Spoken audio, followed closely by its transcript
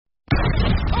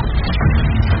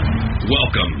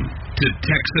Welcome to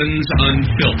Texans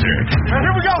Unfiltered.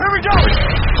 Here we go!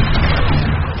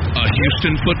 A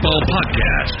Houston football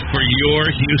podcast for your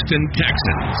Houston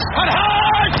Texans.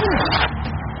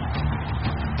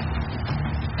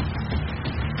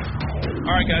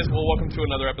 All right, guys. Well, welcome to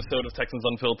another episode of Texans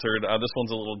Unfiltered. This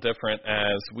one's a little different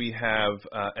as we have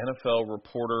NFL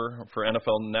reporter for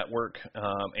NFL Network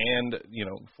and,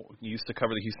 used to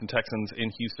cover the Houston Texans in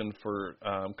Houston for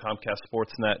Comcast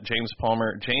Sportsnet, James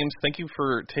Palmer. James, thank you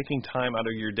for taking time out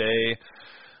of your day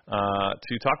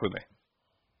to talk with me.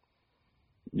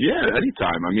 Yeah,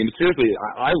 anytime. I mean, seriously,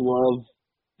 I love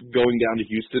going down to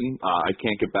Houston. I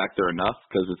can't get back there enough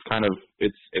because it's kind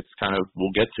of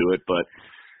we'll get to it, but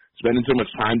spending so much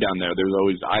time down there,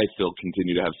 I still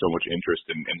continue to have so much interest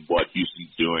in what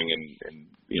Houston's doing and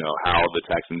how the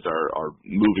Texans are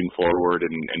moving forward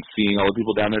and seeing all the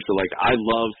people down there. So I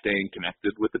love staying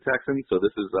connected with the Texans. So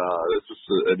this is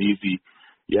an easy,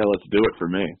 let's do it for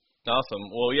me. Awesome.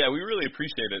 Well, yeah, we really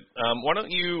appreciate it. Why don't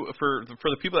you, for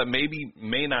the people that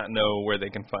may not know where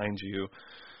they can find you,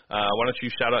 why don't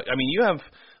you shout out? I mean,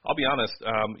 I'll be honest,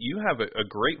 you have a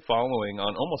great following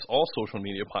on almost all social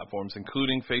media platforms,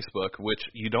 including Facebook, which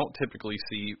you don't typically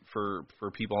see for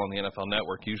people on the NFL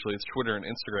Network. Usually it's Twitter and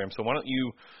Instagram. So why don't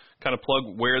you kind of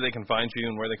plug where they can find you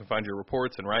and where they can find your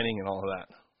reports and writing and all of that?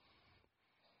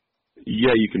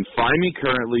 Yeah, you can find me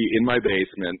currently in my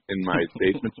basement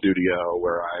studio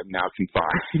where I'm now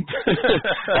confined.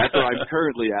 That's where I'm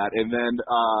currently at. And then,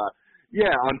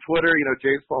 on Twitter,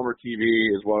 James Palmer TV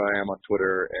is what I am on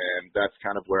Twitter, and that's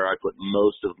kind of where I put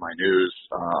most of my news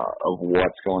of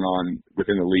what's going on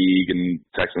within the league, and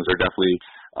Texans are definitely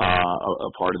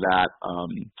a part of that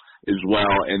as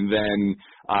well. And then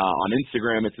on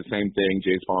Instagram, it's the same thing,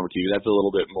 James Palmer TV. That's a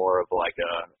little bit more of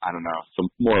some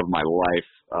more of my life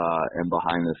and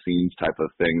behind the scenes type of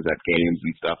things at games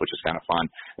and stuff, which is kind of fun.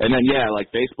 And then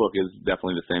Facebook is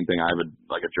definitely the same thing. I have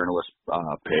a journalist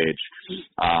page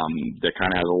that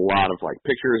kind of has a lot of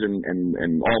pictures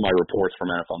and all my reports from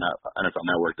NFL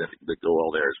Network that go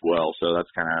all there as well. So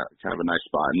that's kind of a nice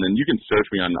spot. And then you can search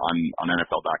me on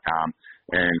NFL.com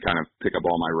and kind of pick up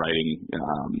all my writing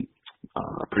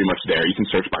pretty much there. You can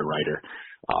search by writer,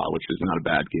 which is not a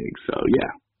bad gig. So,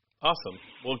 yeah. Awesome.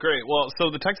 Well, great. Well,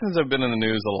 so the Texans have been in the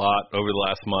news a lot over the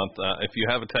last month. If you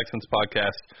have a Texans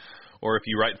podcast or if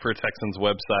you write for a Texans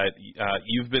website,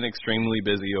 you've been extremely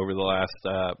busy over the last,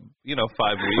 5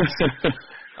 weeks.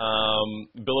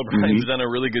 Bill O'Brien's done a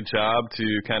really good job to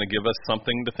kind of give us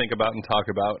something to think about and talk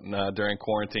about during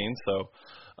quarantine. So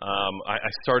I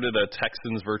started a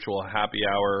Texans virtual happy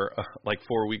hour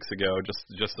 4 weeks ago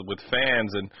just with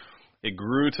fans, and it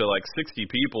grew to 60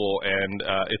 people, and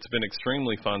it's been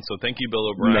extremely fun. So thank you, Bill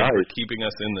O'Brien, for keeping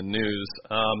us in the news.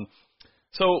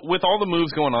 So with all the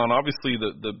moves going on, obviously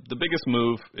the biggest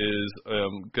move is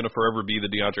going to forever be the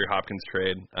DeAndre Hopkins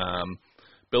trade.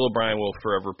 Bill O'Brien will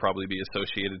forever probably be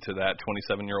associated to that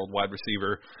 27-year-old wide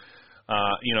receiver.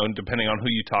 Depending on who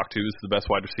you talk to, is the best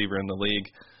wide receiver in the league.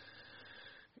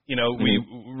 We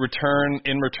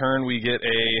we get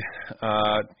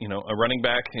a running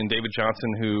back in David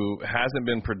Johnson who hasn't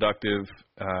been productive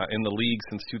in the league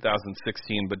since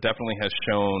 2016, but definitely has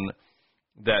shown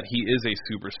that he is a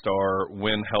superstar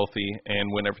when healthy and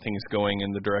when everything is going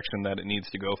in the direction that it needs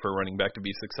to go for a running back to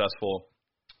be successful.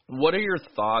 What are your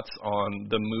thoughts on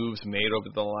the moves made over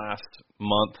the last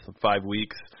month, 5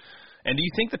 weeks? And do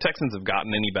you think the Texans have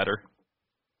gotten any better?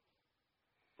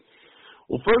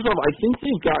 Well, first off, I think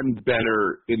they've gotten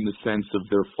better in the sense of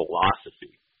their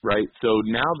philosophy, right? So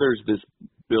now there's this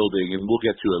building, and we'll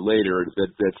get to it later,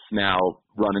 that's now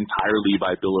run entirely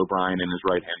by Bill O'Brien and his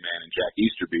right-hand man and Jack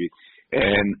Easterby.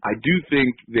 And I do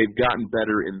think they've gotten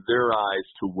better in their eyes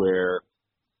to where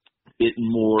it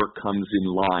more comes in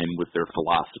line with their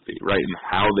philosophy, right, and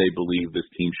how they believe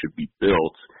this team should be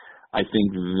built. I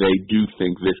think they do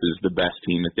think this is the best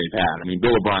team that they've had. I mean,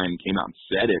 Bill O'Brien came out and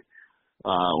said it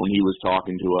when he was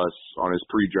talking to us on his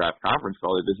pre-draft conference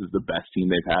call that this is the best team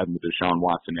they've had in the Deshaun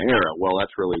Watson era. Well,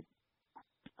 that's really,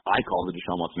 I call the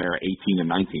Deshaun Watson era 18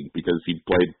 and 19 because he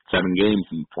played 7 games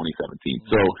in 2017.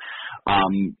 So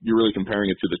you're really comparing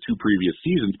it to the 2 previous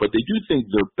seasons, but they do think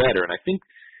they're better. And I think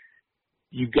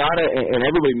you gotta, and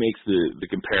everybody makes the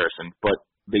comparison, but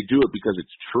they do it because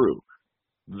it's true.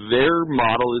 Their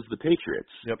model is the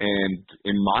Patriots. Yep. And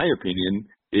in my opinion,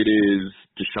 it is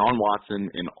Deshaun Watson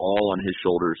and all on his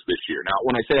shoulders this year. Now,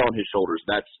 when I say all on his shoulders,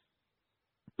 that's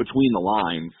between the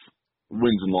lines,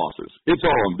 wins and losses. It's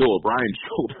all on Bill O'Brien's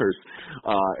shoulders,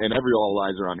 and all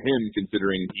eyes are on him,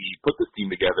 considering he put this team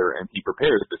together and he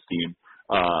prepares this team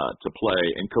to play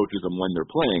and coaches them when they're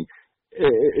playing.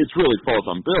 It's really falls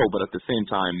on Bill, but at the same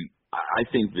time, I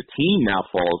think the team now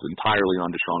falls entirely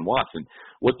on Deshaun Watson.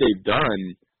 What they've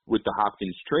done with the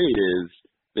Hopkins trade is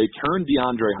they turned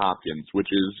DeAndre Hopkins,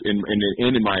 which is, in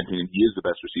my opinion, he is the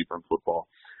best receiver in football.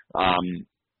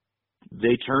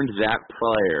 They turned that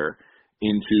player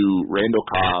into Randall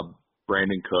Cobb,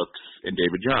 Brandon Cooks, and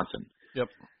David Johnson. Yep.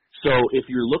 So if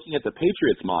you're looking at the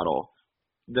Patriots model,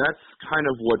 that's kind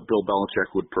of what Bill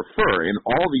Belichick would prefer. In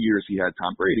all the years he had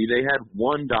Tom Brady, they had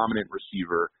one dominant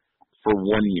receiver for 1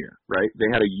 year, right? They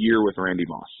had a year with Randy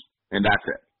Moss, and that's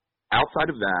it.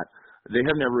 Outside of that, they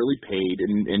have never really paid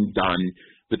and done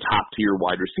the top-tier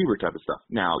wide receiver type of stuff.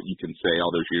 Now, you can say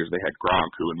all those years they had Gronk,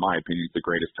 who, in my opinion, is the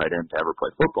greatest tight end to ever play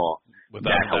football.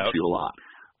 That helps you a lot.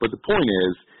 But the point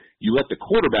is, you let the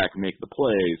quarterback make the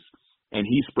plays, and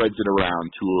he spreads it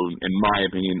around to, in my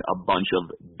opinion, a bunch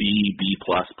of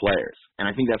B-plus players. And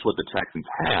I think that's what the Texans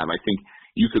have. I think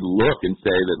you could look and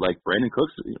say that, like, Brandon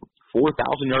Cooks,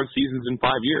 4,000-yard seasons in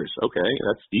 5 years. Okay,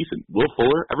 that's decent. Will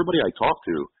Fuller, everybody I talk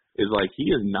to, is like, he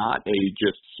is not a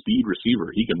just speed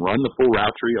receiver. He can run the full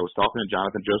route tree. I was talking to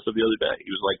Jonathan Joseph the other day.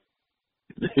 He was like,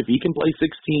 if he can play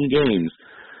 16 games,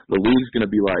 the league's going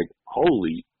to be like,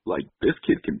 holy, like, this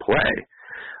kid can play.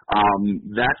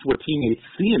 That's what teammates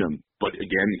see in him. But,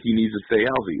 again, he needs to stay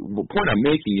healthy. The point I'm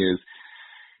making is,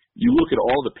 you look at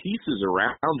all the pieces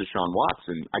around Deshaun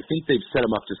Watson, I think they've set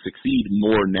him up to succeed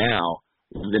more now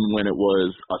than when it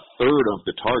was a third of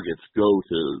the targets go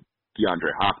to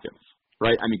DeAndre Hopkins,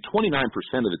 right? I mean, 29%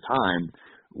 of the time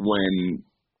when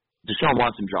Deshaun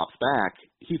Watson drops back,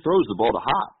 he throws the ball to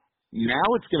Hop. Now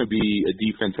it's going to be a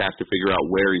defense has to figure out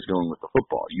where he's going with the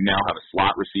football. You now have a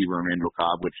slot receiver in Randall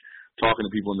Cobb, which, talking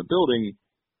to people in the building,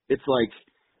 it's like,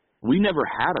 we never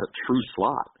had a true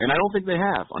slot, and I don't think they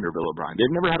have under Bill O'Brien.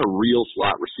 They've never had a real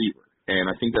slot receiver, and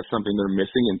I think that's something they're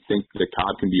missing and think that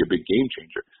Cobb can be a big game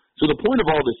changer. So the point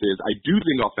of all this is I do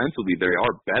think offensively they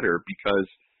are better because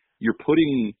you're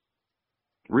putting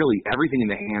really everything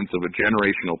in the hands of a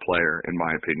generational player, in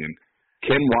my opinion.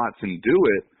 Can Watson do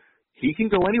it? He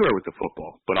can go anywhere with the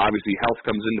football, but obviously health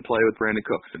comes into play with Brandon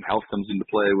Cooks, and health comes into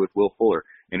play with Will Fuller,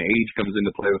 and age comes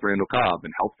into play with Randall Cobb, and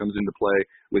health comes into play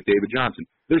with David Johnson.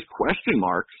 There's question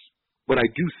marks, but I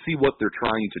do see what they're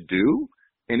trying to do,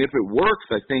 and if it works,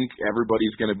 I think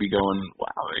everybody's going to be going,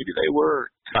 wow, maybe they were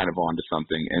kind of onto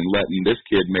something and letting this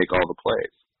kid make all the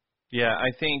plays. Yeah, I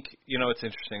think, it's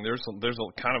interesting. There's a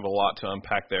kind of a lot to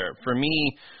unpack there. For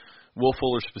me, Will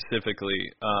Fuller specifically,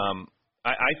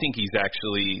 I think he's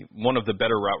actually one of the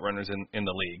better route runners in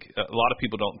the league. A lot of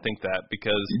people don't think that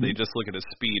because they just look at his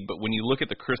speed. But when you look at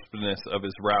the crispness of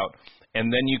his route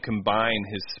and then you combine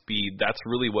his speed, that's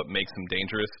really what makes him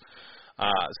dangerous.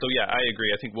 So, yeah, I agree.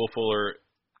 I think Will Fuller,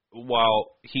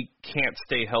 while he can't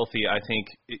stay healthy, I think,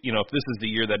 if this is the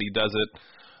year that he does it,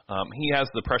 he has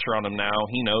the pressure on him now.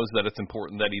 He knows that it's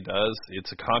important that he does.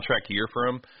 It's a contract year for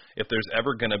him. If there's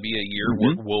ever going to be a year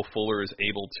where Will Fuller is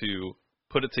able to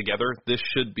put it together, this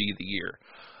should be the year.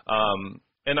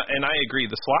 And I agree,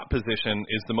 the slot position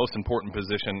is the most important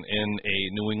position in a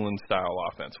New England-style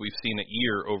offense. We've seen it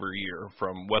year over year,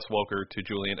 from Wes Welker to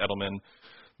Julian Edelman.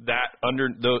 That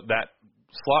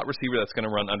slot receiver that's going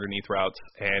to run underneath routes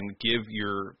and give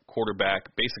your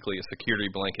quarterback basically a security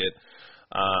blanket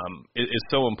is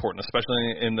so important,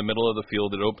 especially in the middle of the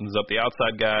field. It opens up the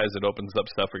outside guys. It opens up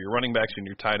stuff for your running backs and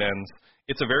your tight ends.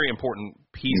 It's a very important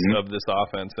piece of this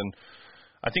offense. And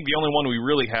I think the only one we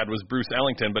really had was Bruce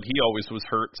Ellington, but he always was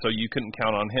hurt, so you couldn't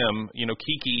count on him.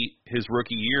 Kiki, his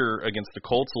rookie year against the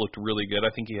Colts, looked really good.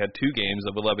 I think he had 2 games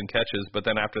of 11 catches, but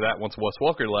then after that, once Wes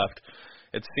Welker left,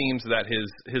 it seems that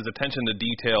his attention to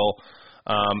detail,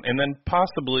 and then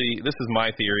possibly, this is my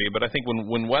theory, but I think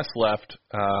when Wes left,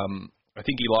 I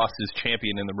think he lost his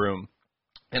champion in the room.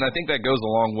 And I think that goes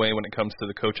a long way when it comes to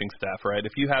the coaching staff, right?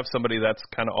 If you have somebody that's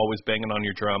kind of always banging on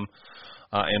your drum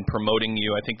and promoting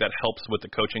you, I think that helps with the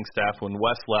coaching staff. When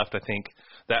Wes left, I think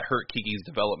that hurt Kiki's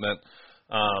development.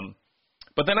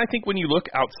 But then I think when you look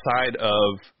outside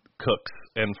of Cooks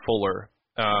and Fuller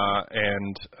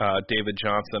and David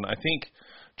Johnson, I think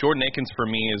Jordan Akins for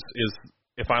me is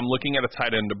if I'm looking at a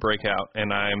tight end to break out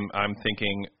and I'm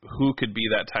thinking who could be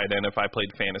that tight end if I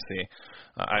played fantasy.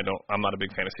 I'm not a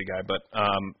big fantasy guy, but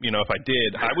if I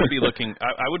did, I would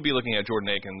be looking at Jordan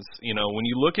Akins. When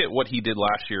you look at what he did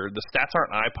last year, the stats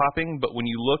aren't eye-popping, but when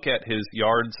you look at his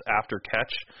yards after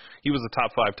catch, he was a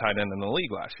top 5 tight end in the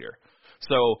league last year.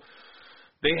 So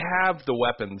they have the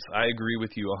weapons. I agree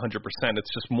with you 100%.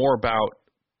 It's just more about,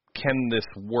 can this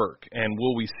work, and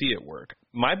will we see it work?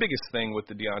 My biggest thing with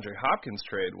the DeAndre Hopkins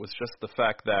trade was just the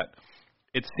fact that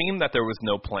it seemed that there was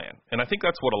no plan. And I think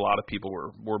that's what a lot of people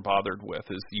were bothered with,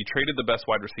 is you traded the best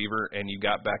wide receiver and you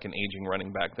got back an aging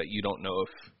running back that you don't know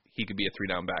if he could be a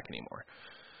 3-down back anymore.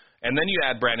 And then you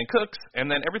add Brandon Cooks, and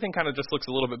then everything kind of just looks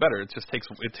a little bit better. It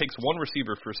takes one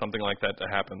receiver for something like that to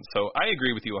happen. So I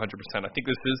agree with you 100%. I think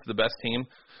this is the best team.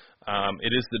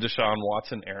 It is the Deshaun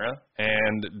Watson era,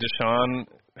 and Deshaun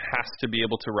has to be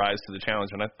able to rise to the challenge,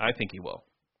 and I think he will.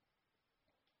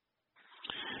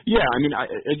 Yeah, I mean,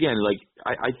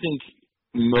 I think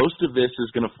most of this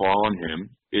is going to fall on him.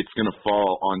 It's going to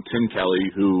fall on Tim Kelly,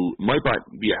 who might not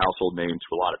be a household name to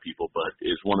a lot of people, but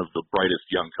is one of the brightest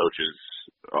young coaches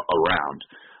around.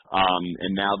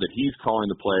 And now that he's calling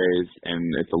the plays, and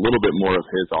it's a little bit more of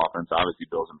his offense,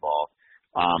 obviously Bill's involved,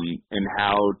 and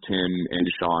how Tim and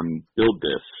Deshaun build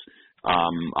this.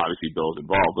 Obviously Bill's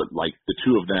involved, but like the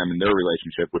two of them and their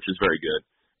relationship, which is very good.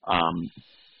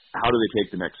 How do they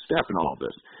take the next step in all of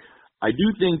this? I do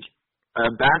think,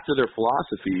 back to their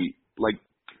philosophy, like,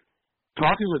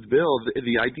 talking with Bill,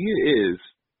 the idea is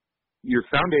your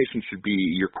foundation should be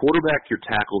your quarterback, your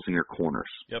tackles, and your corners.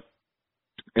 Yep.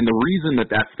 And the reason that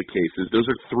that's the case is those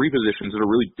are three positions that are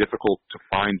really difficult to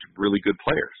find really good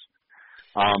players.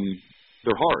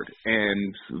 They're hard,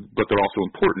 but they're also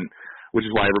important, which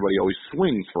is why everybody always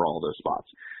swings for all those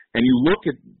spots. And you look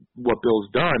at what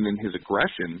Bill's done in his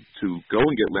aggression to go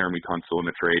and get Laramie Tunsil in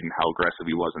the trade and how aggressive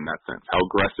he was in that sense, how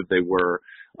aggressive they were,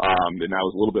 and that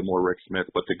was a little bit more Rick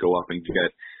Smith, but to go up and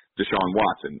get Deshaun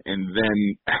Watson. And then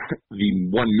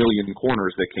the 1 million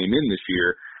corners that came in this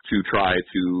year to try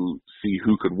to see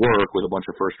who could work with a bunch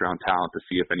of first-round talent to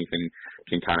see if anything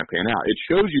can kind of pan out. It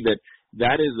shows you that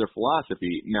that is their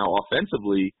philosophy. Now,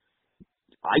 offensively,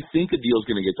 I think a deal's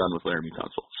going to get done with Laramie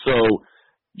Tunsil. So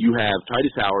you have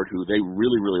Titus Howard, who they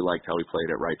really, really liked how he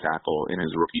played at right tackle in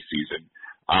his rookie season.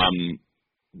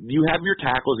 You have your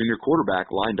tackles and your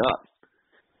quarterback lined up.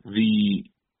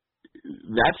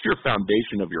 That's your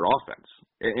foundation of your offense.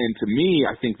 And to me,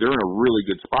 I think they're in a really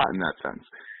good spot in that sense.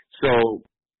 So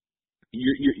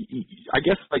I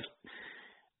guess, like,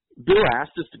 Bill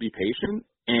asked us to be patient,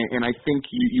 and I think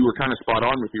you were kind of spot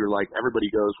on with your, like,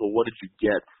 everybody goes, well, what did you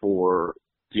get for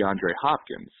DeAndre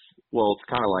Hopkins? Well, it's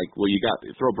kind of like, well, you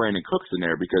throw Brandon Cooks in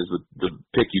there because the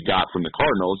pick you got from the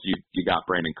Cardinals, you got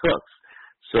Brandon Cooks.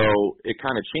 So it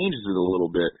kind of changes it a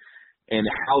little bit. And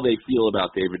how they feel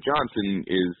about David Johnson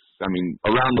is, I mean,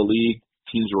 around the league,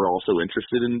 teams were also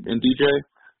interested in DJ,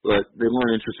 but they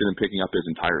weren't interested in picking up his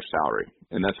entire salary.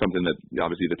 And that's something that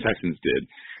obviously the Texans did.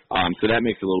 So that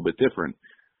makes it a little bit different.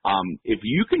 If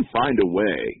you can find a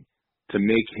way to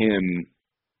make him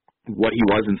what he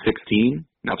was in 16,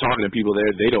 now talking to people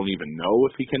there, they don't even know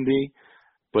if he can be,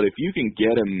 but if you can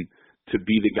get him to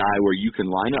be the guy where you can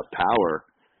line up power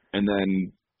and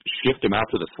then shift him out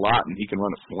to the slot and he can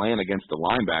run a slant against the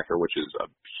linebacker, which is a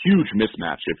huge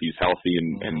mismatch if he's healthy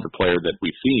and the player that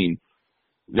we've seen,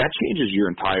 that changes your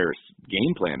entire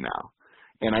game plan now.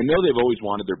 And I know they've always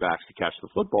wanted their backs to catch the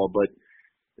football, but,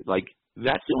 like,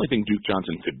 that's the only thing Duke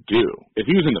Johnson could do. If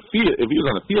he was on the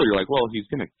field, you're like, well, he's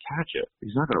going to catch it.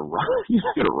 He's not going to run. He's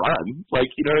not going to run.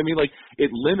 Like, you know what I mean? Like,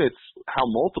 it limits how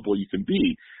multiple you can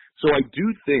be. So I do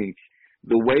think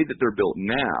the way that they're built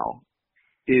now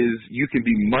is you can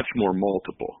be much more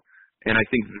multiple. And I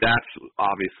think that's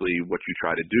obviously what you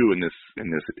try to do in this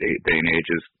day and age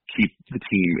is keep the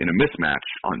team in a mismatch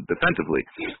on defensively.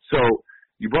 So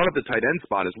you brought up the tight end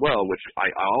spot as well, which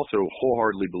I also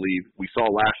wholeheartedly believe we saw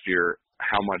last year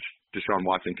how much Deshaun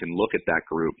Watson can look at that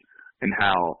group and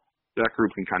how that group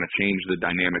can kind of change the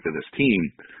dynamic of this team.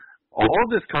 All of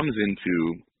this comes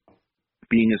into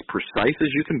being as precise as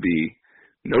you can be,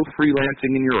 no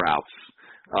freelancing in your routes,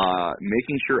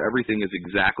 making sure everything is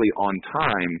exactly on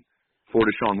time for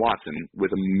Deshaun Watson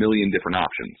with a million different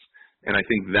options. And I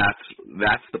think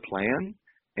that's the plan,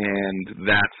 and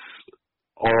that's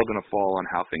all going to fall on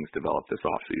how things develop this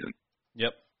offseason.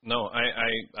 Yep. No,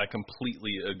 I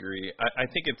completely agree. I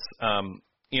think it's,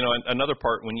 another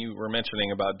part when you were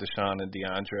mentioning about Deshaun and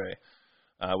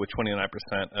DeAndre, with 29%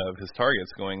 of his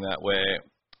targets going that way,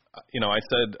 I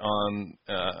said on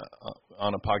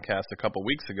a podcast a couple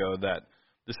weeks ago that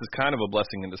this is kind of a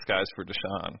blessing in disguise for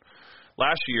Deshaun.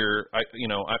 Last year,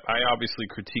 I obviously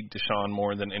critiqued Deshaun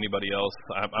more than anybody else.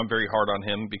 I'm very hard on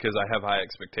him because I have high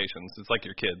expectations. It's like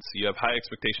your kids. You have high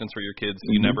expectations for your kids.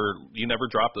 You never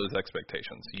drop those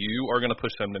expectations. You are going to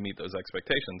push them to meet those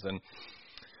expectations. And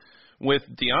with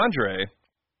DeAndre,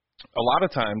 a lot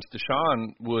of times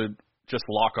Deshaun would just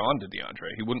lock on to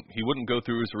DeAndre. He wouldn't go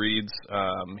through his reads.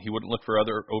 He wouldn't look for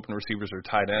other open receivers or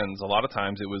tight ends. A lot of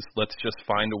times it was, let's just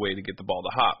find a way to get the ball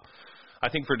to hop. I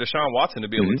think for Deshaun Watson to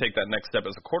be able to take that next step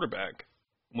as a quarterback,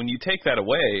 when you take that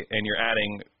away and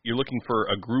you're looking for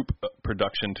a group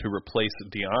production to replace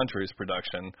DeAndre's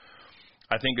production,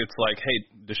 I think it's like, hey,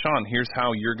 Deshaun, here's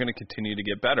how you're going to continue to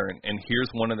get better, and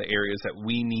here's one of the areas that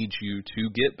we need you to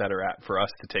get better at for us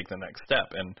to take the next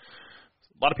step. And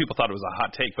a lot of people thought it was a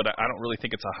hot take, but I don't really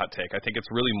think it's a hot take. I think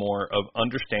it's really more of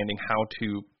understanding how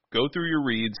to go through your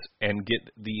reads and get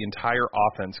the entire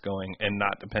offense going and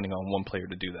not depending on one player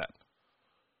to do that.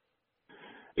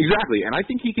 Exactly, and I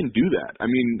think he can do that. I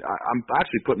mean, I'm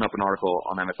actually putting up an article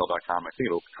on NFL.com, I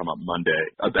think it'll come up Monday,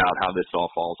 about how this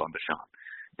all falls on Deshaun.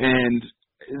 And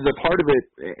the part of it,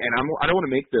 and I don't want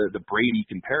to make the Brady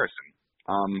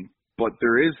comparison, but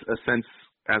there is a sense,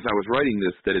 as I was writing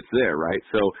this, that it's there, right?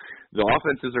 So the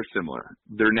offenses are similar.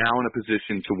 They're now in a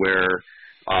position to where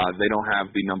they don't have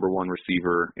the number one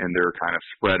receiver, and they're kind of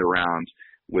spread around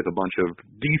with a bunch of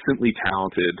decently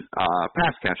talented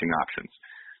pass-catching options.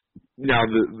 Now,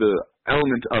 the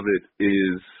element of it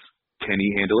is, can he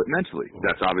handle it mentally?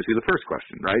 That's obviously the first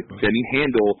question, right? Can he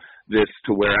handle this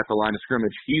to where at the line of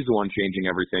scrimmage, he's the one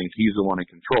changing everything, he's the one in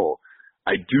control?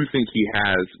 I do think he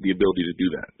has the ability to do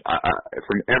that.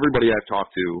 From everybody I've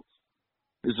talked to,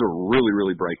 this is a really,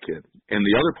 really bright kid. And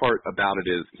the other part about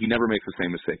it is he never makes the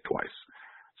same mistake twice.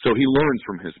 So he learns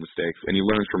from his mistakes, and he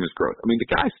learns from his growth. I mean,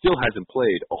 the guy still hasn't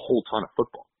played a whole ton of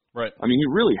football. Right. I mean, he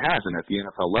really hasn't at the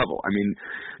NFL level. I mean,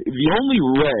 the only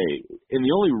way and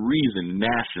the only reason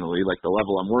nationally, like the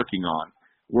level I'm working on,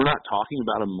 we're not talking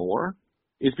about him more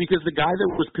is because the guy that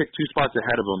was picked 2 spots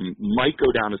ahead of him might go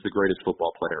down as the greatest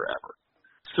football player ever.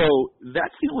 So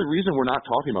that's the only reason we're not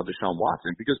talking about Deshaun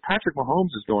Watson, because Patrick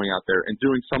Mahomes is going out there and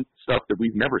doing some stuff that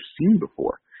we've never seen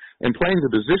before and playing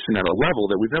the position at a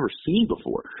level that we've never seen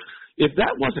before. If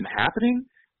that wasn't happening,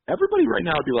 everybody right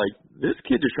now would be like, this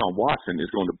kid Deshaun Watson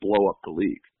is going to blow up the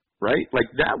league, right? Like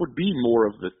that would be more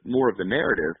of the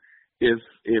narrative if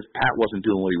Pat wasn't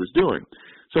doing what he was doing.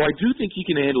 So I do think he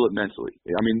can handle it mentally.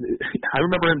 I mean, I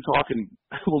remember him talking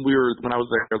when I was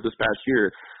there this past year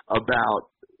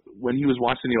about when he was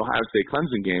watching the Ohio State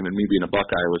Clemson game, and me being a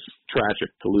Buckeye, it was tragic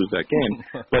to lose that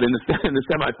game. But in the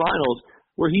semifinals,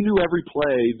 where he knew every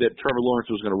play that Trevor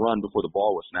Lawrence was going to run before the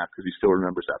ball was snapped because he still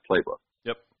remembers that playbook.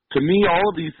 Yep. To me, all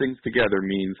of these things together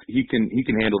means he can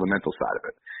handle the mental side of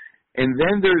it. And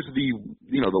then there's the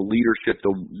leadership,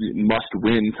 the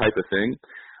must-win type of thing.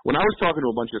 When I was talking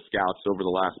to a bunch of scouts over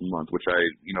the last month, which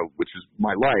is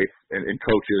my life, and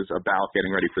coaches about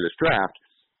getting ready for this draft,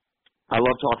 I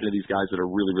love talking to these guys that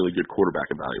are really, really good quarterback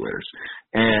evaluators.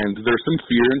 And there's some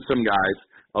fear in some guys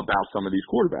about some of these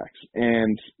quarterbacks.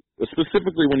 And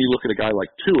specifically when you look at a guy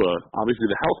like Tua, obviously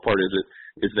the health part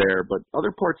is there, but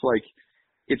other parts like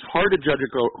it's hard to judge a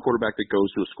quarterback that goes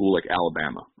to a school like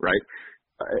Alabama, right?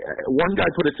 One guy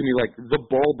put it to me like the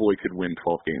ball boy could win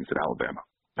 12 games at Alabama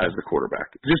as the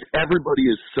quarterback. Just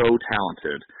everybody is so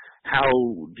talented. How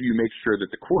do you make sure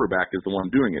that the quarterback is the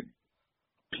one doing it?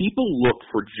 People look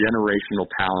for generational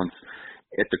talents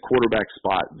at the quarterback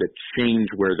spot that change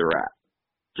where they're at.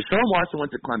 Deshaun Watson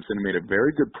went to Clemson and made a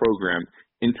very good program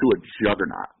into a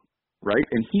juggernaut, right?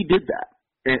 And he did that.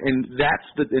 And that's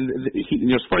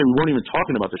it's funny, we weren't even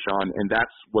talking about Deshaun, and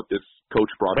that's what this coach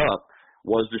brought up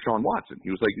was Deshaun Watson. He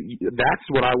was like, that's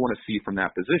what I want to see from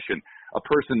that position, a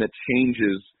person that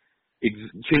changes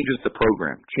the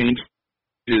program, changes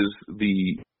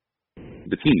the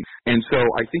team. And so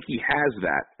I think he has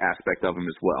that aspect of him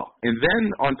as well. And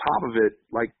then on top of it,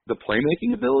 like the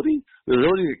playmaking ability, the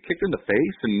ability to kick in the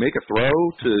face and make a throw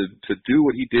to do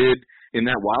what he did in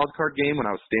that wild card game when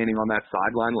I was standing on that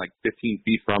sideline like 15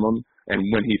 feet from him, and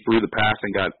when he threw the pass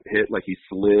and got hit, like he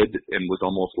slid and was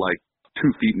almost like 2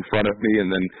 feet in front of me,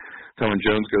 and then Tony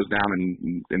Jones goes down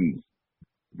and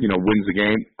wins the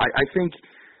game. I think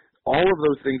all of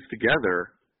those things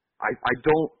together, I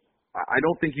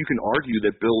don't think you can argue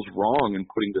that Bill's wrong in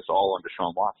putting this all on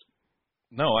Deshaun Watson.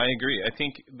 No, I agree. I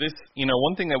think this,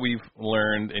 one thing that we've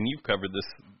learned, and you've covered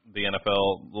the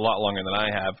NFL a lot longer than I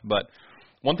have, but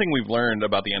one thing we've learned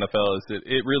about the NFL is that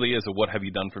it really is a what have you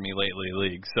done for me lately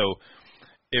league. So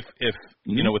if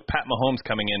with Pat Mahomes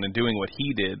coming in and doing what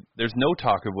he did, there's no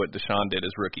talk of what Deshaun did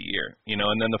his rookie year,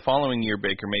 and then the following year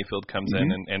Baker Mayfield comes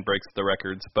in and breaks the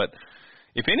records. But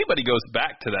if anybody goes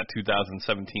back to that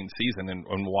 2017 season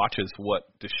and watches what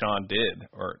Deshaun did,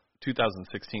 or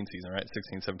 2016 season, right?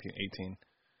 16, 17, 18,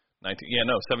 19. Yeah,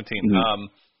 no, 17.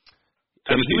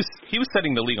 I mean, he was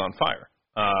setting the league on fire.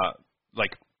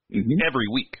 Every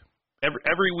week.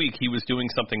 Every week he was doing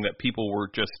something that people were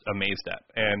just amazed at.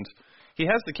 And he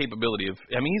has the capability of,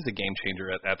 he's a game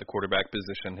changer at the quarterback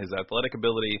position. His athletic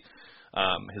ability,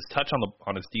 his touch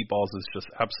on his deep balls is just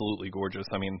absolutely gorgeous.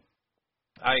 I mean,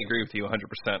 I agree with you 100%.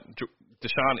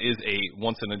 Deshaun is a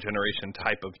once-in-a-generation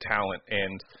type of talent,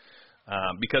 and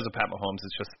because of Pat Mahomes,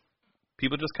 it's just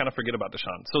people just kind of forget about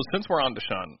Deshaun. So since we're on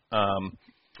Deshaun,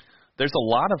 there's a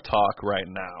lot of talk right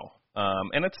now,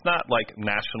 and it's not like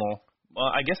national. Well,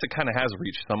 I guess it kind of has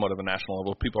reached somewhat of a national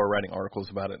level. People are writing articles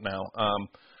about it now,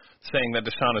 saying that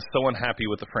Deshaun is so unhappy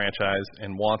with the franchise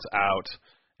and wants out,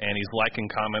 and he's liking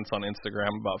comments on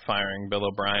Instagram about firing Bill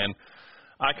O'Brien.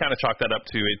 I kind of chalk that up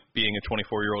to it being a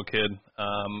 24-year-old kid.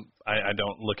 I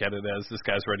don't look at it as this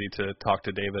guy's ready to talk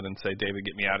to David and say, David,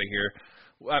 get me out of here.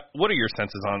 What are your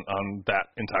senses on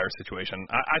that entire situation?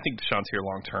 I think Deshaun's here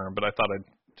long term, but I thought I'd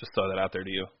just throw that out there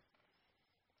to you.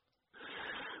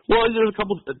 Well, there's a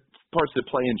couple of parts that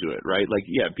play into it, right? Like,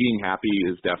 yeah, being happy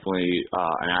is definitely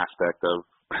an aspect of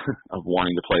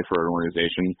wanting to play for an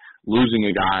organization. Losing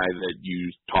a guy that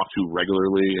you talk to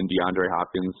regularly in DeAndre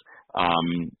Hopkins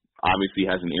obviously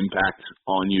has an impact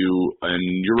on you. And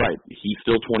you're right, he's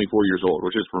still 24 years old,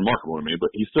 which is remarkable to me, but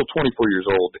he's still 24 years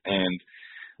old, and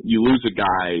you lose a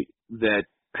guy that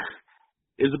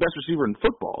is the best receiver in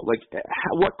football. Like,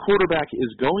 what quarterback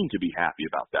is going to be happy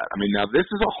about that? I mean, now this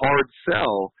is a hard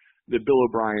sell that Bill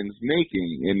O'Brien's making,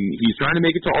 and he's trying to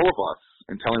make it to all of us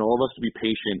and telling all of us to be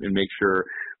patient and make sure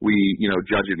we,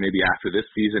 judge it maybe after this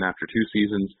season, after 2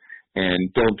 seasons, and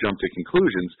don't jump to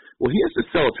conclusions. Well, he has to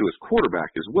sell it to his quarterback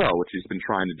as well, which he's been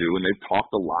trying to do, and they've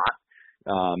talked a lot.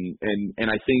 And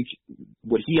I think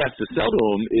what he has to sell to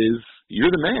him is,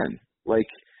 you're the man. Like,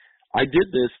 I did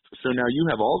this, so now you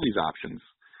have all these options.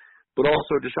 But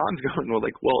also Deshaun's going,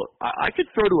 I could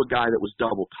throw to a guy that was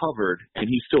double covered, and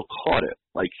he still caught it.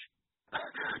 Like,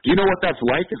 do you know what that's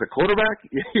like as a quarterback?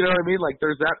 You know what I mean? Like,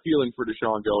 there's that feeling for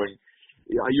Deshaun going,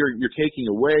 you're taking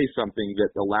away something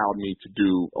that allowed me to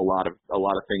do a lot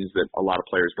of things that a lot of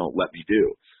players don't let me do.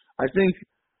 I think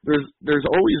there's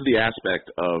always the aspect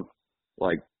of,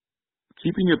 like,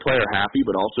 keeping your player happy,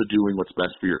 but also doing what's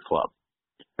best for your club.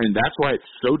 And that's why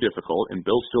it's so difficult, and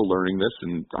Bill's still learning this,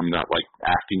 and I'm not, like,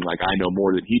 acting like I know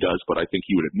more than he does, but I think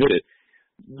he would admit it.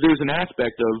 There's an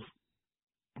aspect of,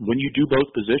 when you do both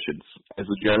positions, as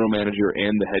the general manager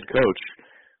and the head coach,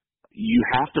 you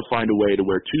have to find a way to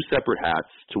wear 2 separate hats,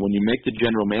 to when you make the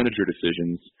general manager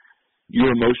decisions,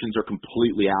 your emotions are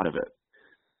completely out of it.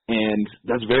 And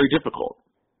that's very difficult,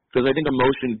 because I think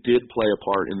emotion did play a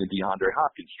part in the DeAndre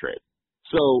Hopkins trade.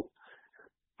 So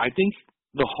I think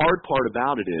the hard part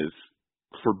about it is,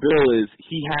 for Bill, is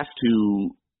he has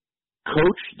to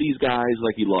coach these guys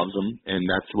like he loves them, and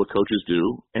that's what coaches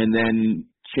do, and then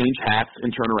change hats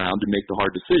and turn around to make the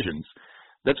hard decisions.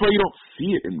 That's why you don't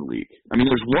see it in the league. I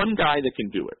mean, there's one guy that can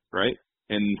do it, right?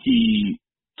 And he,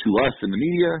 to us in the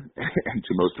media and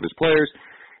to most of his players,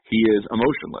 he is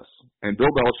emotionless. And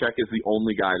Bill Belichick is the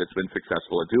only guy that's been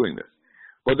successful at doing this.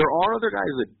 But there are other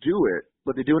guys that do it,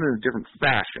 but they do it in a different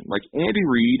fashion. Like, Andy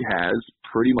Reid has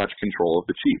pretty much control of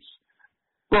the Chiefs.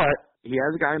 But he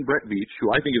has a guy in Brett Veach,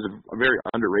 who I think is a very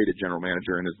underrated general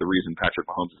manager and is the reason Patrick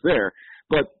Mahomes is there.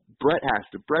 But Brett's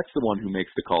the one who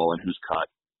makes the call on who's cut,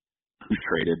 who's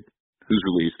traded, who's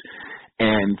released.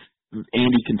 And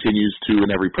Andy continues to, in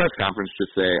every press conference,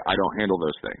 just say, I don't handle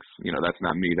those things. That's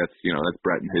not me. That's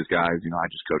Brett and his guys. I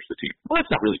just coach the team. Well,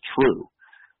 that's not really true.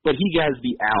 But he has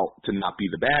the out to not be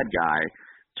the bad guy,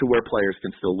 to where players can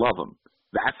still love him.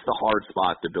 That's the hard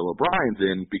spot that Bill O'Brien's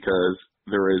in, because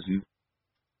there is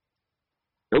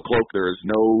no cloak, there is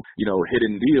no,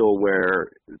 hidden deal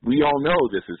where we all know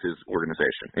this is his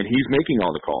organization, and he's making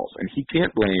all the calls, and he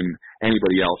can't blame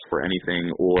anybody else for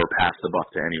anything or pass the buck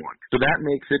to anyone. So that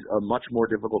makes it a much more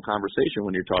difficult conversation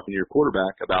when you're talking to your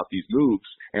quarterback about these moves,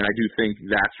 and I do think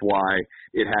that's why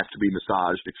it has to be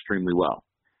massaged extremely well.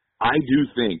 I do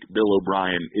think Bill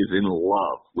O'Brien is in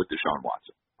love with Deshaun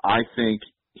Watson. I think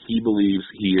he believes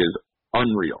he is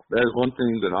unreal. That is one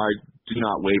thing that I do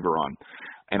not waver on.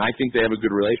 And I think they have a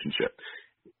good relationship.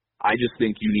 I just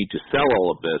think you need to sell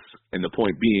all of this, and the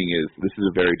point being is, this is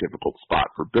a very difficult spot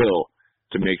for Bill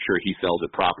to make sure he sells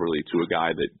it properly to a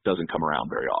guy that doesn't come around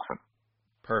very often.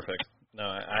 Perfect. No,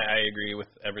 I agree with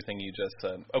everything you just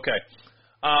said. Okay.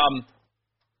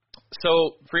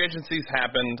 So free agency's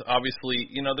happened.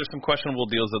 Obviously, there's some questionable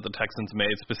deals that the Texans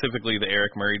made, specifically the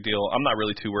Eric Murray deal. I'm not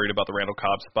really too worried about the Randall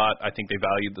Cobb spot. I think they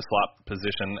valued the slot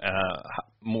position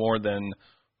more than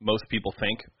most people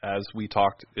think. As we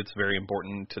talked, it's very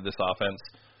important to this offense.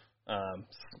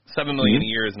 $7 million a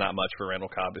year is not much for Randall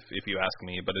Cobb, if you ask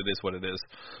me, but it is what it is.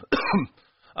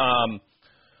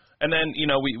 And then,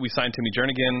 we signed Timmy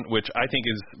Jernigan, which I think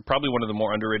is probably one of the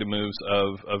more underrated moves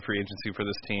of free agency for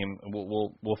this team.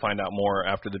 We'll find out more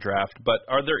after the draft. But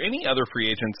are there any other free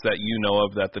agents that you know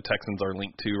of that the Texans are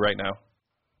linked to right now?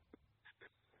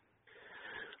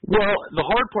 Well, the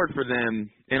hard part for them,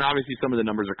 and obviously some of the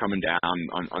numbers are coming down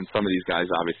on some of these guys.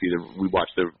 Obviously, we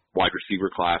watched the wide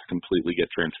receiver class completely get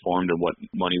transformed, and what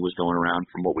money was going around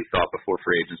from what we thought before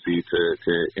free agency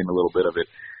to in a little bit of it.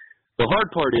 The hard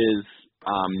part is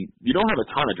you don't have a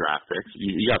ton of draft picks.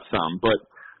 You got some, but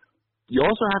you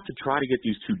also have to try to get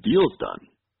these two deals done.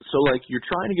 So, like, you're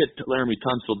trying to get Laramie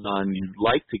Tunsil done. You'd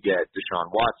like to get Deshaun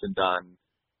Watson done.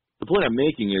 The point I'm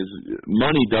making is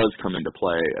money does come into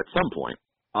play at some point.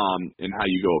 In how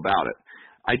you go about it.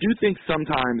 I do think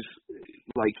sometimes,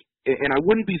 like, and I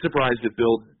wouldn't be surprised if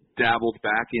Bill dabbled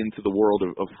back into the world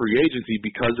of free agency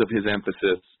because of his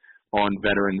emphasis on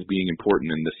veterans being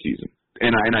important in this season.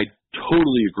 And I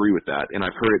totally agree with that, and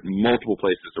I've heard it in multiple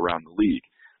places around the league.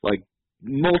 Like,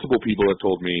 multiple people have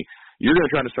told me, you're going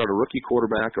to try to start a rookie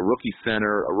quarterback, a rookie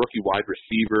center, a rookie wide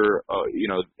receiver,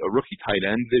 a rookie tight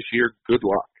end this year, good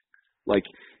luck. Like,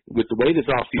 with the way this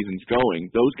offseason's going,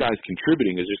 those guys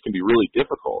contributing is just going to be really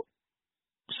difficult.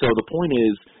 So the point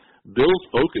is, Bill's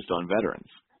focused on veterans.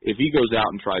 If he goes out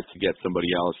and tries to get somebody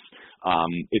else,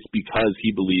 it's because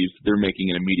he believes they're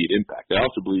making an immediate impact. I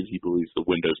also believe he believes the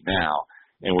window's now,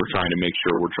 and we're trying to make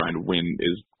sure we're trying to win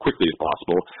as quickly as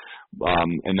possible.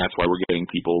 And that's why we're getting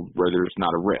people where there's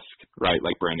not a risk, right,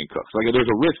 like Brandon Cooks. Like, there's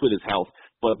a risk with his health,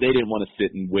 but they didn't want to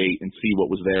sit and wait and see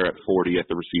what was there at 40 at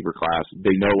the receiver class.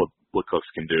 They know what Cooks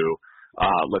can do.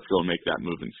 Let's go and make that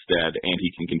move instead, and he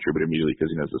can contribute immediately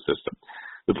because he knows the system.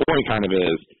 The point kind of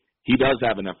is he does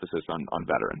have an emphasis on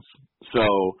veterans. So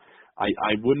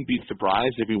I wouldn't be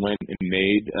surprised if he went and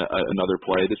made another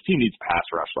play. This team needs pass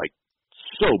rush, like,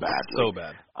 so bad. So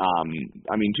bad.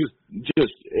 I mean, just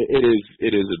it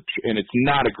is, and it's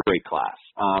not a great class.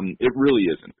 It really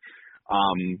isn't.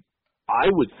 I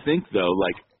would think though,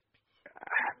 like,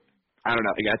 I don't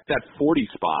know, like at that 40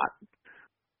 spot,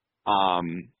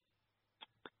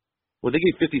 well, they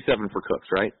gave 57 for Cooks,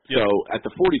 right? Yep. So at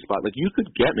the 40 spot, like, you could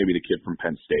get maybe the kid from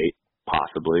Penn State,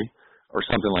 possibly, or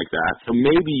something like that. So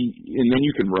maybe, and then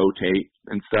you can rotate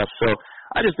and stuff. So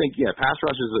I just think, yeah, pass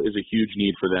rush is a huge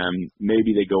need for them.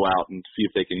 Maybe they go out and see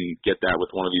if they can get that with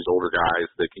one of these older guys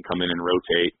that can come in and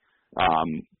rotate.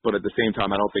 But at the same time,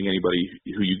 I don't think anybody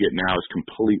who you get now is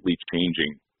completely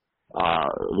changing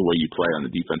the way you play on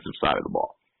the defensive side of the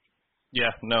ball.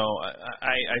 Yeah, no,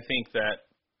 I think that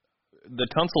the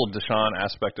Tunsil Deshaun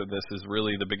aspect of this is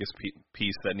really the biggest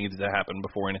piece that needs to happen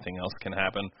before anything else can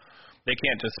happen. They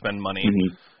can't just spend money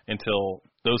until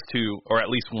those two, or at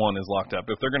least one, is locked up.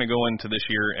 If they're going to go into this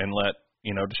year and let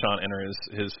Deshaun enter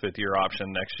his fifth-year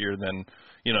option next year, then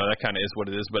that kind of is what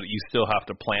it is. But you still have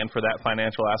to plan for that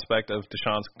financial aspect of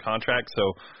Deshaun's contract.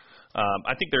 So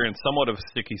I think they're in somewhat of a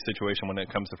sticky situation when it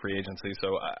comes to free agency.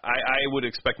 So I would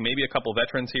expect maybe a couple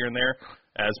veterans here and there,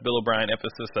 as Bill O'Brien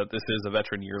emphasized that this is a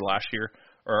veteran year last year,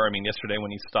 or yesterday when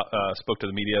he spoke to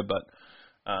the media. But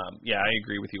yeah, I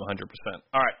agree with you 100%.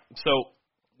 All right, so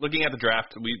looking at the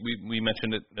draft, we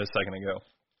mentioned it a second ago.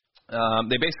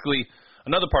 They basically,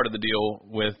 another part of the deal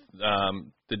with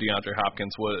the DeAndre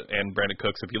Hopkins and Brandon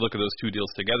Cooks, if you look at those two deals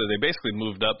together, they basically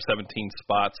moved up 17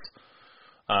 spots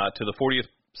to the 40th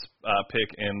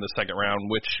pick in the second round,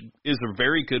 which is a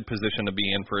very good position to be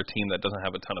in for a team that doesn't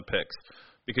have a ton of picks,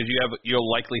 because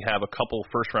you'll likely have a couple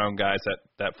first-round guys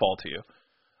that fall to you.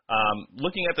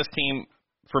 Looking at this team,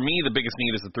 for me, the biggest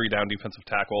need is the 3-down defensive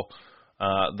tackle.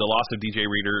 The loss of DJ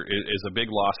Reader is a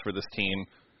big loss for this team,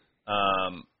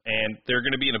 and they're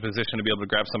going to be in a position to be able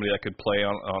to grab somebody that could play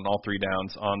on all 3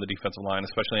 downs on the defensive line,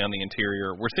 especially on the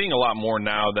interior. We're seeing a lot more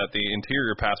now that the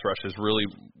interior pass rush is really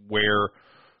where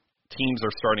teams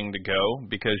are starting to go,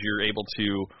 because you're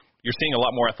seeing a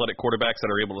lot more athletic quarterbacks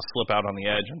that are able to slip out on the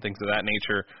edge and things of that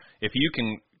nature. If you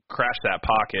can crash that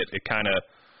pocket, it kind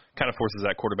of forces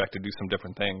that quarterback to do some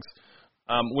different things.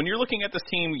 When you're looking at this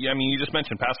team, I mean, you just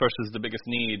mentioned pass rush is the biggest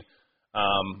need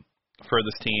for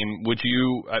this team. Would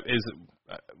you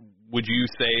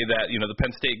say that the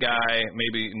Penn State guy,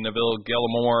 maybe Neville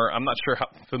Gallimore? I'm not sure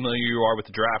how familiar you are with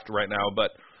the draft right now,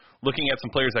 but looking at some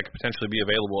players that could potentially be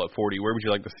available at 40, where would you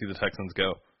like to see the Texans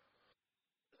go?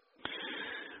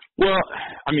 Well,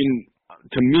 I mean,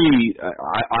 to me,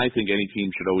 I think any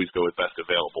team should always go with best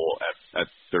available at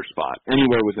their spot,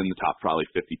 anywhere within the top probably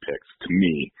 50 picks, to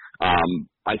me.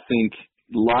 I think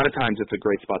a lot of times it's a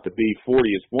great spot to be. 40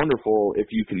 is wonderful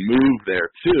if you can move there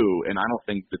too, and I don't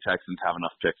think the Texans have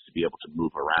enough picks to be able to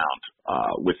move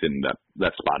around within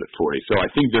that spot at 40. So I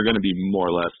think they're going to be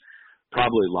more or less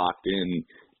probably locked in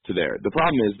to there. The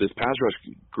problem is this pass rush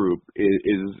group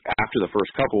is after the first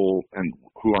couple, and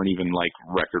who aren't even like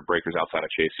record breakers outside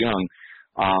of Chase Young,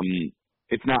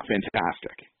 it's not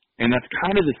fantastic. And that's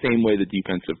kind of the same way the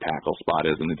defensive tackle spot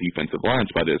is and the defensive line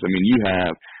spot is. I mean, you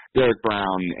have Derek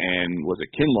Brown and was it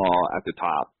Kinlaw at the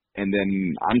top, and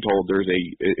then I'm told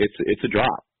it's a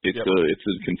drop. It's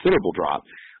a considerable drop.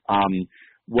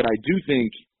 What I do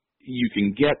think you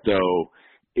can get though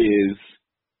is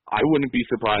I wouldn't be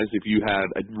surprised if you had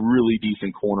a really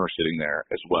decent corner sitting there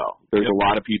as well. There's a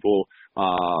lot of people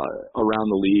around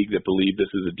the league that believe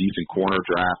this is a decent corner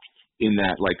draft in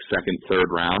that like second, third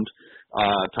round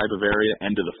type of area,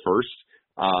 end of the first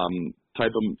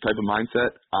type of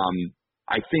mindset.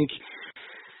 I think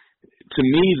to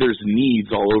me there's needs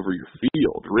all over your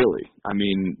field, really. I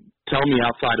mean, tell me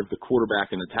outside of the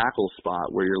quarterback and the tackle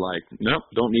spot where you're like, nope,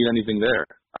 don't need anything there.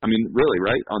 I mean, really,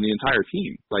 right? On the entire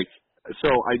team. Like, so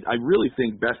I really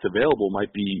think best available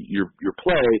might be your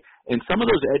play. And some of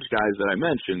those edge guys that I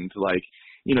mentioned, like,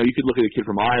 you know, you could look at a kid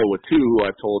from Iowa too, who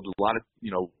I've told a lot of,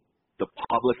 you know, the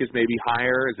public is maybe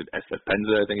higher. Is it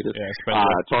Espenza, I think it is? Yeah,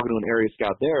 talking to an area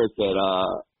scout there is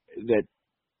that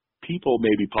people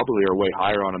maybe publicly are way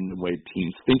higher on him than the way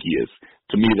teams think he is.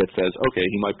 To me, that says, okay,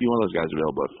 he might be one of those guys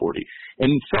available at 40. And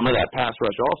some of that pass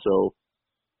rush also,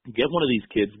 get one of these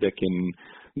kids that can,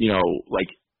 you know,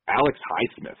 like Alex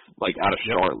Highsmith, like out of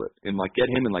Charlotte, and like get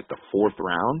him in like the fourth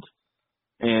round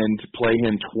and play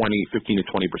him 15 to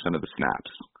 20% of the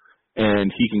snaps. And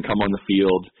he can come on the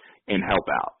field and help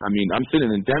out. I mean, I'm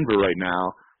sitting in Denver right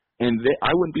now, and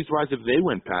I wouldn't be surprised if they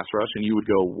went pass rush, and you would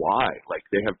go, why? Like,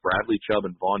 they have Bradley Chubb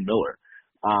and Von Miller.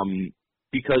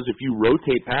 Because if you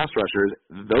rotate pass rushers,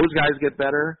 those guys get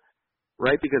better,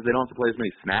 right, because they don't have to play as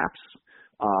many snaps,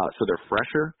 so they're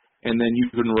fresher. And then you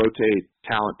can rotate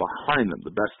talent behind them.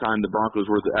 The best time the Broncos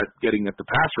were at getting at the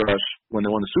pass rush when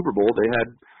they won the Super Bowl, they had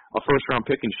a first-round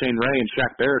pick in Shane Ray and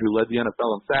Shaq Barrett, who led the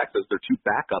NFL in sacks as their two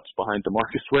backups behind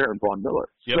DeMarcus Ware and Von Miller.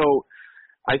 Yep. So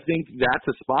I think that's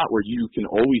a spot where you can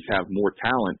always have more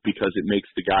talent because it makes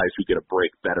the guys who get a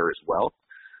break better as well.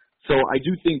 So I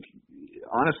do think,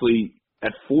 honestly,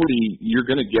 at 40, you're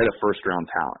going to get a first-round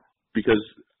talent because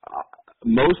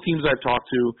most teams I've talked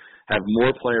to have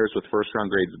more players with first-round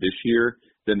grades this year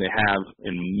than they have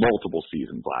in multiple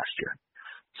seasons last year.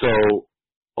 So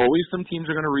always some teams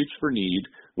are going to reach for need,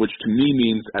 which to me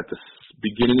means at the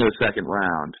beginning of the second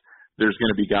round, there's going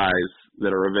to be guys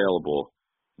that are available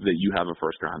that you have a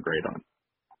first-round grade on.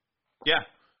 Yeah.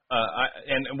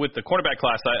 And with the quarterback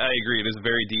class, I agree. It is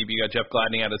very deep. You got Jeff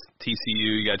Gladney out of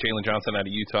TCU. You got Jalen Johnson out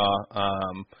of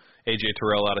Utah. A.J.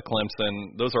 Terrell out of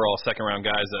Clemson. Those are all second-round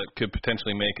guys that could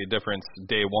potentially make a difference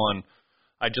day one.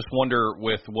 I just wonder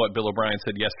with what Bill O'Brien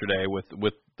said yesterday with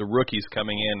the rookies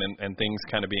coming in and things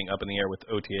kind of being up in the air with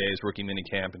OTAs, rookie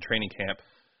minicamp, and training camp,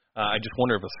 I just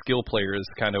wonder if a skill player is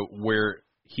kind of where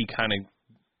he kind of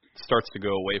starts to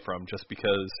go away from just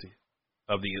because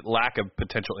of the lack of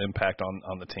potential impact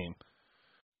on the team.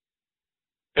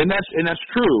 And that's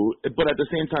true, but at the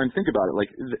same time, think about it.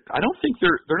 Like, I don't think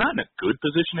they're not in a good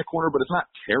position at corner, but it's not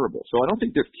terrible. So I don't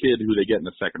think this kid who they get in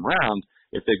the second round,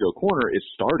 if they go corner, is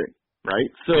starting,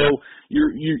 right? So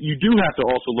you do have to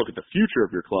also look at the future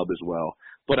of your club as well.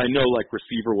 But I know like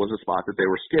receiver was a spot that they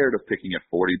were scared of picking at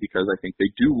 40 because I think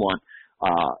they do want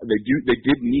they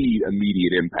did need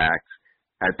immediate impact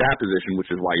at that position, which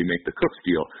is why you make the Cooks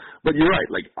deal. But you're right.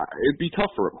 Like, it'd be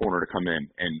tough for a corner to come in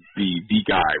and be the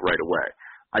guy right away.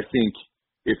 I think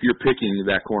if you're picking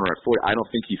that corner at 40, I don't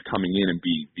think he's coming in and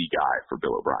be the guy for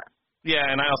Bill O'Brien. Yeah,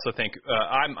 and I also think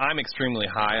I'm extremely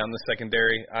high on the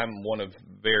secondary. I'm one of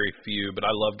very few, but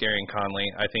I love Gareon Conley.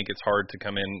 I think it's hard to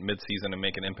come in midseason and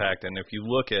make an impact. And if you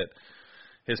look at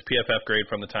his PFF grade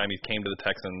from the time he came to the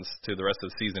Texans to the rest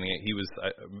of the season, he was,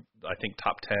 I think,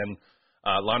 top 10.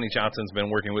 Lonnie Johnson's been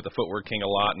working with the Footwork King a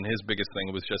lot, and his biggest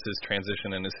thing was just his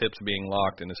transition and his hips being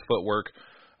locked and his footwork.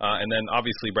 And then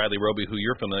obviously Bradley Roby, who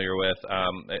you're familiar with.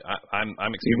 I'm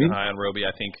extremely high on Roby.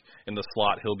 I think in the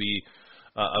slot he'll be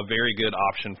a very good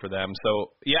option for them.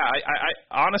 So yeah,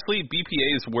 I honestly BPA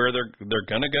is where they're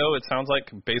gonna go. It sounds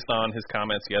like based on his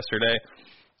comments yesterday,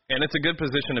 and it's a good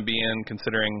position to be in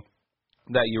considering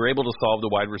that you're able to solve the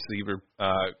wide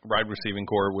receiving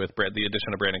core with the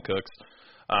addition of Brandon Cooks,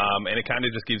 and it kind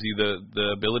of just gives you the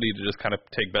ability to just kind of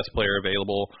take best player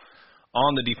available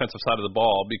on the defensive side of the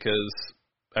ball because.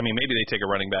 I mean, maybe they take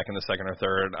a running back in the second or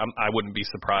third. I wouldn't be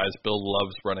surprised. Bill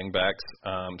loves running backs,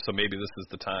 so maybe this is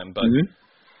the time. But,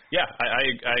 yeah,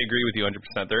 I agree with you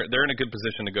 100%. They're in a good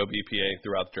position to go BPA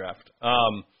throughout the draft.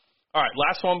 All right,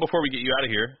 last one before we get you out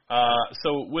of here.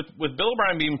 So with Bill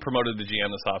O'Brien being promoted to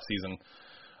GM this offseason,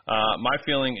 my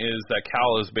feeling is that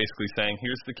Cal is basically saying,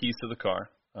 here's the keys to the car.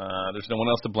 There's no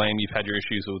one else to blame. You've had your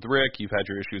issues with Rick. You've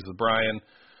had your issues with Brian.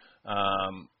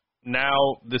 Now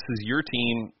this is your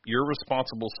team. You're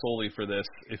responsible solely for this.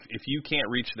 If you can't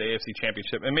reach the AFC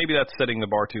Championship, and maybe that's setting the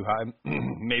bar too high.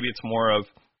 Maybe it's more of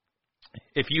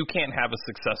if you can't have a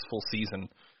successful season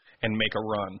and make a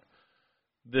run,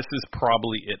 this is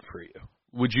probably it for you.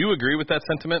 Would you agree with that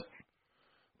sentiment?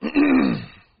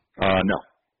 No.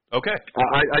 Okay.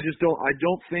 I just don't. I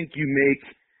don't think you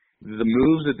make the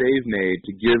moves that they've made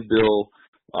to give Bill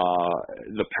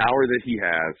the power that he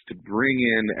has to bring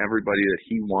in everybody that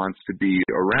he wants to be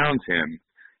around him,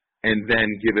 and then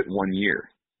give it 1 year.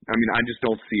 I mean, I just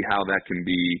don't see how that can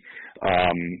be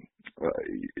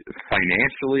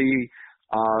financially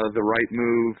the right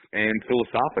move and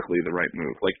philosophically the right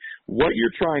move. Like, what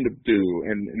you're trying to do,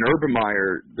 and Urban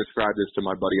Meyer described this to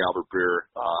my buddy Albert Breer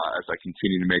as I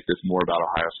continue to make this more about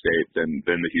Ohio State than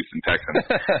the Houston Texans,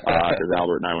 because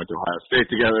Albert and I went to Ohio State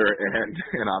together,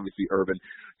 and obviously Urban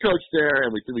coached there,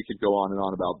 and we could go on and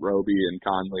on about Roby and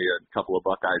Conley, and a couple of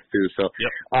Buckeyes too. So,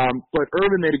 but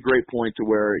Urban made a great point to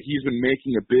where he's been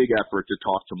making a big effort to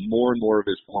talk to more and more of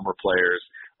his former players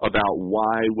about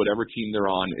why whatever team they're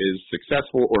on is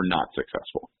successful or not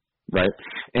successful, right?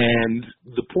 And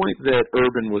the point that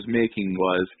Urban was making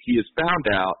was he has found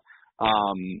out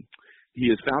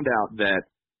that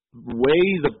the way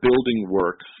the building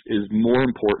works is more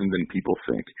important than people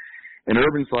think. And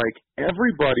Urban's like,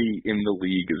 everybody in the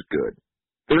league is good.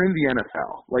 They're in the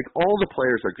NFL. Like, all the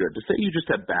players are good. To say you just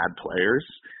have bad players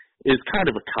is kind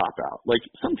of a cop-out. Like,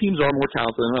 some teams are more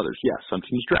talented than others. Yes. Some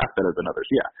teams draft better than others.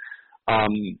 Yeah.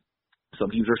 Some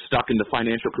teams are stuck into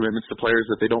financial commitments to players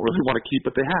that they don't really want to keep,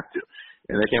 but they have to,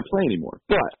 and they can't play anymore.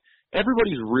 But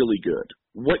everybody's really good.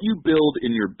 What you build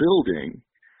in your building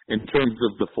in terms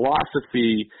of the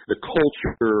philosophy, the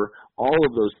culture, all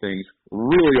of those things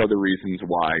really are the reasons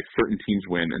why certain teams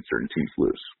win and certain teams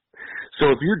lose. So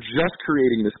if you're just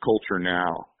creating this culture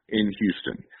now in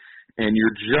Houston and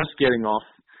you're just getting off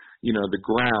the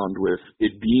ground with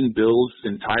it being Bill's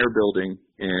entire building,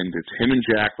 and it's him and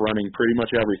Jack running pretty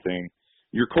much everything,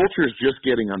 your culture is just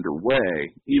getting underway,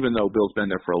 even though Bill's been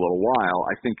there for a little while.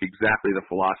 I think exactly the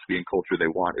philosophy and culture they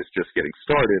want is just getting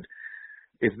started.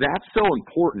 If that's so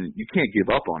important, you can't give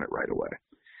up on it right away.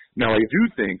 Now, I do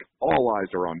think all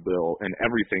eyes are on Bill, and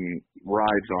everything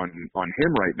rides on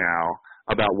him right now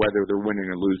about whether they're winning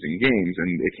or losing games, and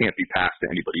it can't be passed to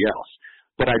anybody else.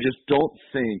 But I just don't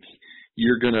think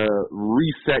you're going to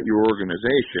reset your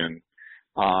organization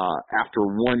after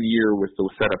 1 year with the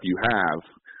setup you have.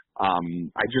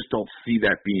 I just don't see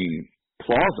that being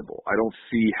plausible. I don't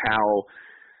see how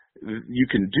you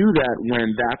can do that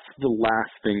when that's the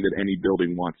last thing that any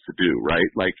building wants to do,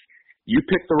 right? Like, you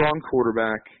pick the wrong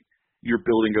quarterback, your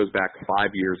building goes back 5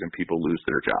 years and people lose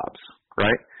their jobs,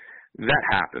 right? That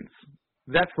happens.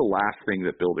 That's the last thing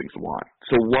that buildings want.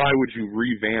 So why would you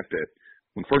revamp it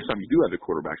when first time you do have the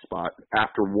quarterback spot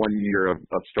after 1 year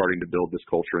of starting to build this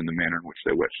culture in the manner in which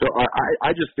they wish? So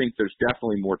I just think there's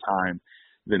definitely more time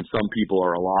than some people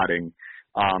are allotting.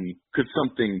 Could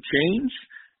something change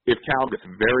if Cal gets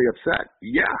very upset?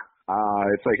 Yeah.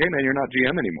 It's like, hey, man, you're not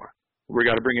GM anymore. We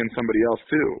got to bring in somebody else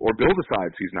too. Or Bill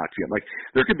decides he's not GM. Like,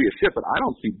 there could be a shift, but I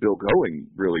don't see Bill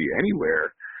going really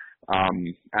anywhere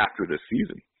after this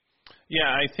season.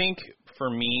 Yeah, I think for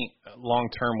me, long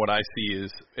term, what I see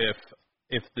is if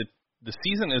the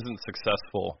season isn't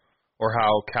successful, or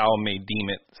how Cal may deem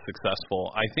it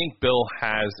successful, I think Bill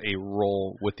has a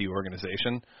role with the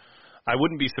organization. I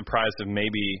wouldn't be surprised if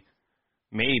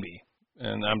maybe,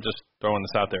 and I'm just throwing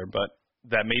this out there, but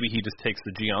that maybe he just takes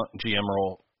the GM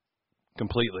role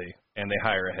completely, and they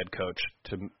hire a head coach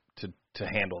to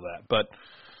handle that. But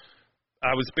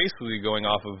I was basically going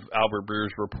off of Albert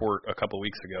Breer's report a couple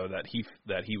weeks ago that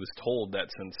he was told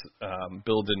that since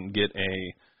Bill didn't get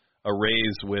a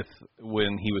raise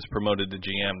when he was promoted to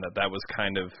GM, that was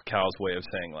kind of Cal's way of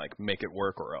saying, like, make it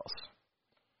work or else.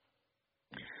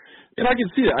 And I can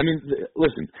see that. I mean,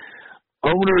 listen,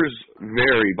 owners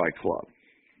vary by club.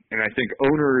 And I think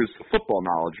owners' football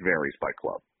knowledge varies by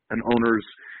club. And owners'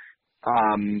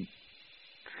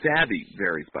 savvy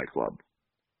varies by club.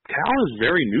 Cal is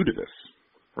very new to this,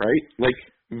 right? Like,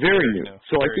 very new.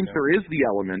 So I think there is the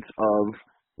element of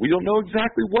we don't know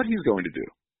exactly what he's going to do.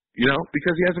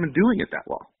 Because he hasn't been doing it that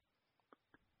long.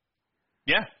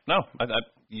 Yeah, no,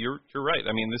 you're right.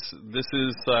 I mean, this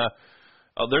is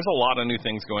there's a lot of new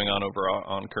things going on over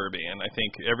on Kirby, and I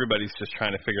think everybody's just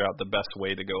trying to figure out the best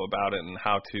way to go about it and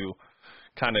how to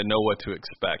kind of know what to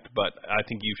expect. But I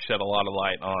think you've shed a lot of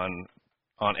light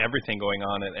on everything going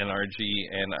on at NRG,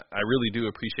 and I really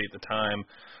do appreciate the time.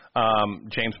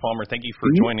 James Palmer, thank you for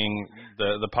joining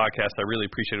the podcast. I really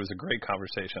appreciate it. It was a great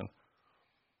conversation.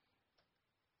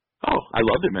 Oh, I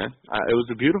loved it, man. It was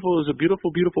a beautiful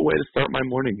way to start my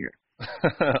morning here.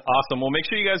 Awesome. Well, make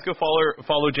sure you guys go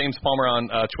follow James Palmer on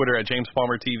Twitter at James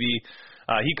Palmer TV.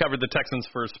 He covered the Texans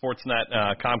for Sportsnet,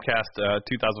 Comcast,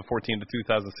 2014 to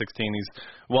 2016. He's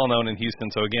well known in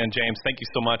Houston. So again, James, thank you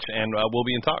so much, and we'll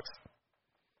be in talks.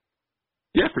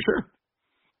 Yeah, for sure.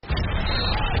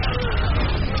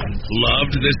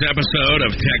 Loved this episode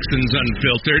of Texans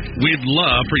Unfiltered? We'd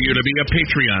love for you to be a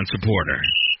Patreon supporter.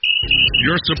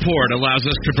 Your support allows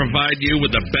us to provide you with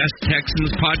the best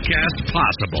Texans podcast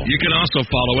possible. You can also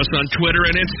follow us on Twitter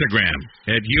and Instagram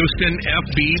at Houston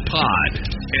FB Pod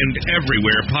and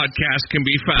everywhere podcasts can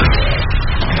be found.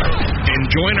 And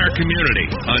join our community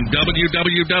on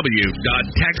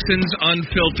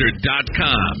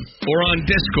www.texansunfiltered.com or on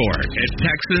Discord at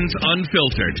Texans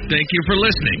Unfiltered. Thank you for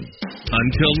listening.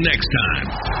 Until next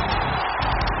time.